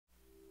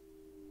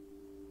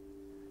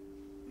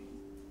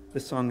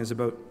This song is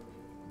about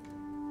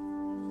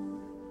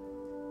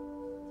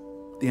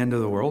the end of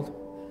the world,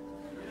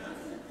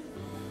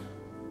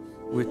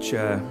 which,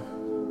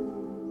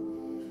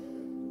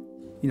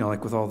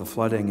 like with all the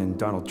flooding and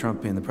Donald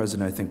Trump being the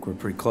president, I think we're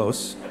pretty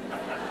close.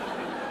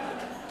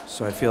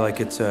 So I feel like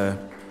it's a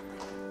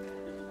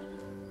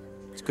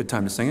good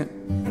time to sing it,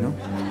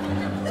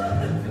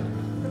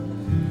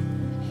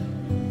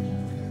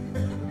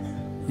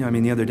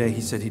 the other day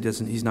he said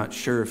he's not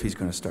sure if he's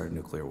going to start a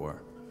nuclear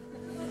war.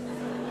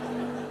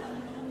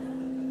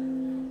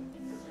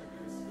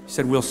 He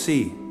said, we'll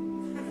see.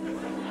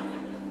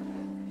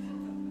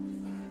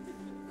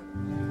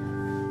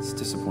 It's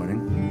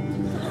disappointing.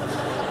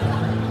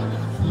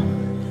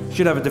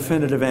 Should have a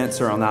definitive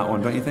answer on that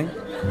one, don't you think?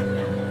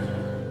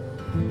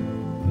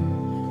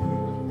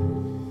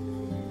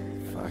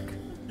 Fuck.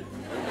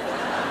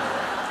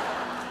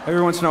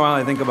 Every once in a while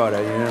I think about it,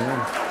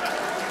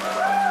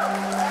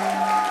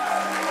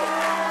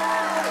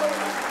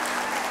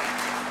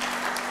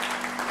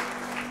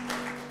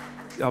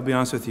 I'll be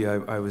honest with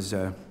you, I was,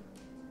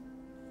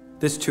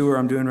 this tour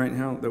I'm doing right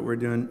now, that we're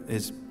doing,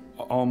 is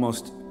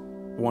almost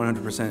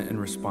 100% in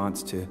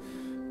response to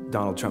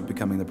Donald Trump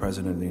becoming the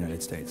president of the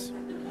United States.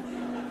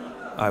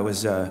 I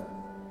was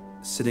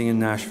sitting in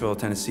Nashville,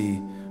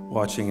 Tennessee,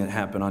 watching it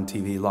happen on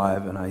TV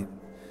live, and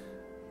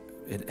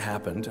it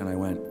happened, and I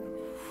went,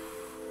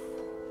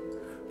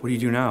 what do you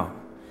do now?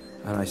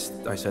 And I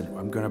said,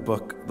 I'm gonna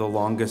book the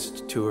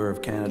longest tour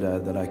of Canada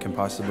that I can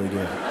possibly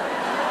do.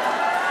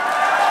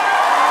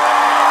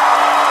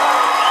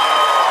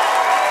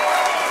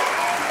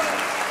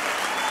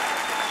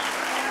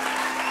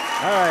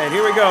 All right,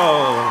 here we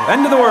go.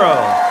 End of the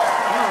world.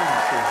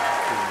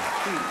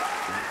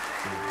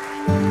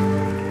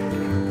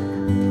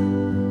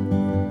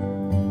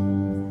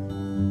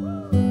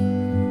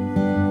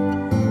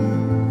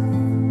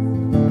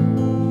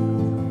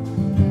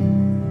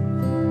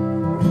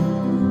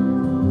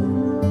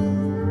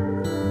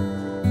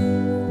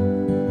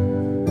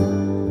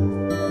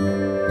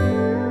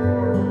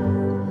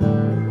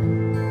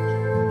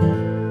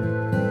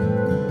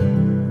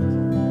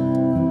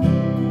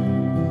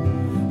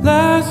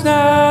 Last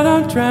night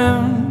I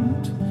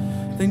dreamt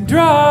they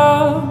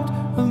dropped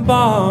a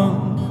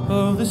bomb.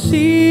 Oh, the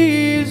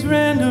seas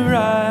ran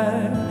dry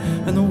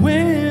and the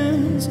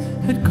winds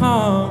had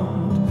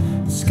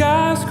calmed. The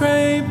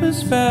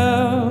skyscrapers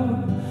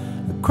fell,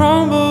 they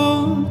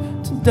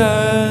crumbled to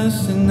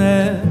dust, and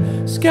their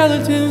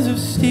skeletons of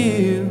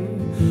steel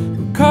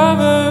were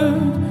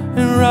covered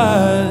in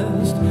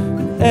rust.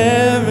 And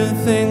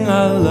everything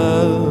I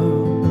love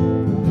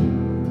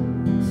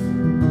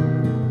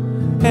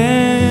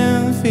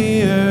and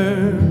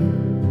fear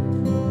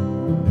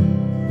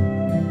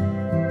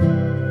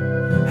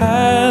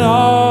had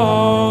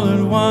all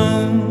at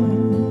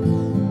once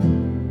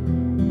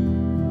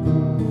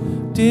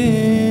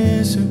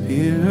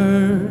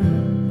disappeared.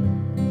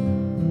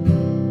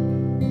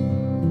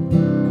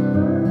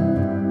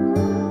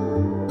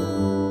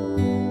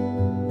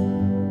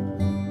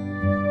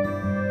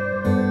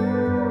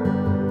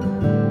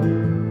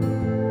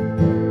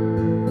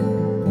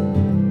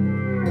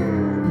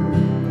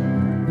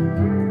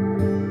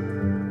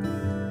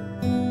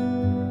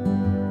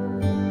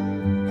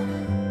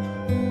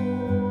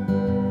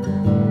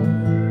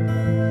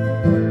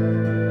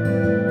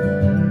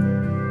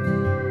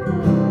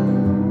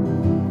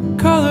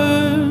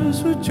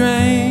 Colors were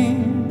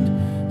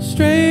drained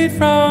straight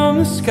from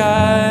the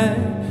sky,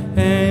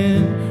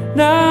 and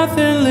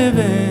nothing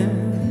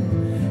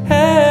living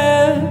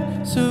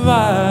had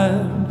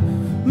survived.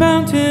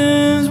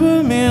 Mountains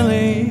were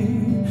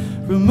merely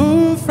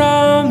removed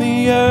from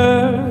the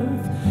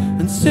earth,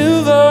 and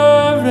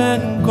silver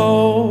and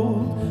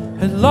gold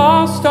had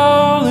lost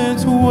all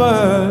its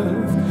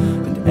worth.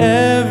 And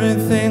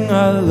everything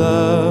I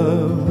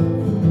love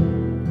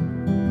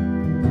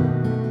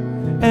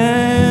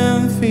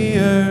and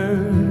feared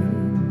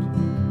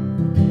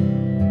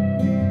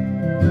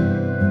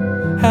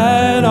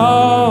had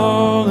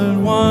all at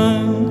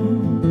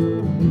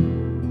once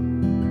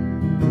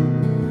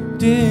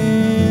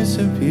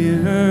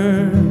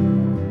disappeared.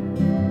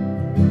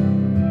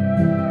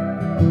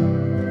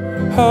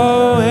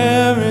 Oh,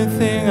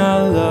 everything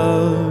I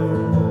love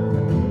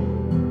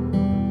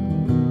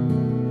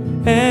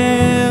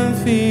and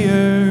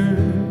feared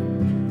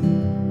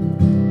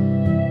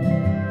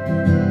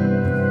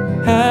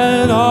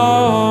had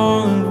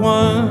all at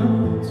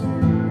once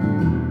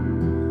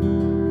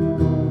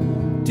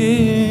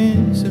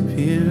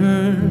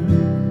disappeared.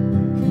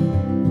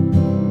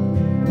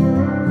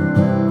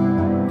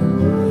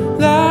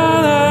 La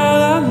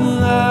la la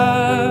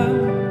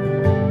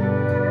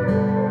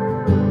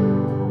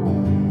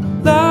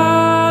la,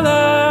 la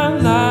la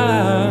la,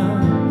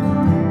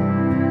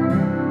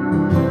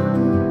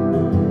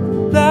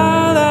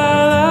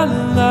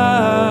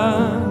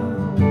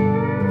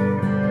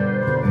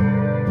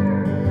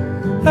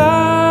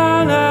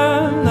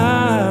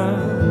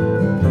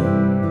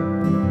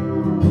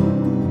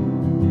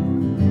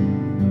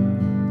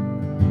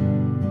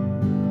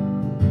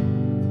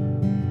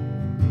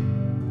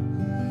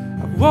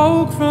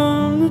 woke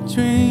from the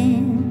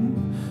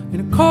dream in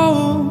a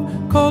cold,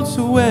 cold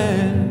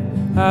sweat.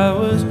 I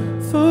was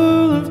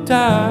full of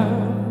doubt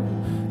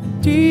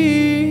and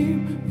deep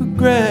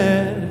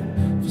regret,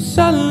 for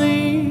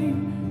suddenly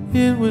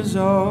it was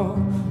all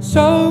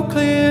so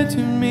clear to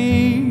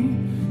me.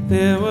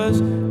 There was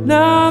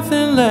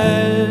nothing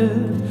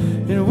left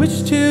in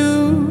which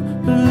to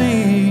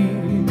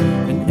believe,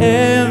 and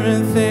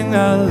everything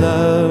I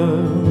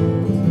loved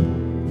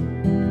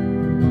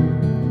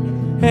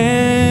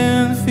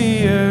and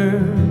fear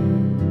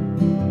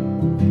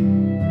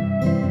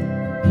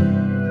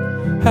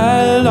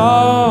had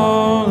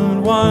all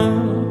at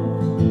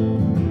once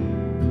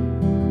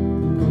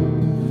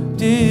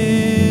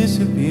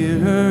disappeared.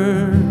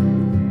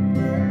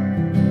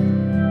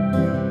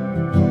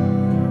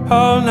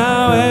 Oh,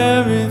 now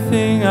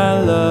everything I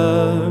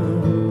love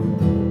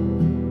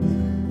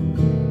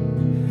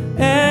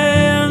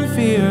and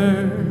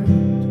feared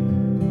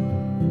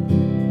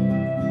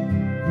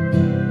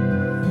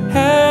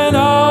had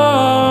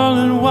all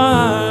at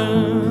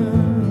once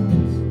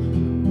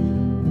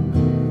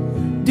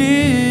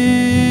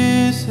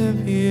disappeared.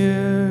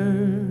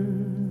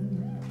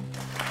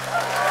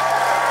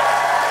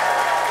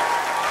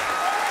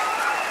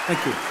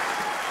 Thank you.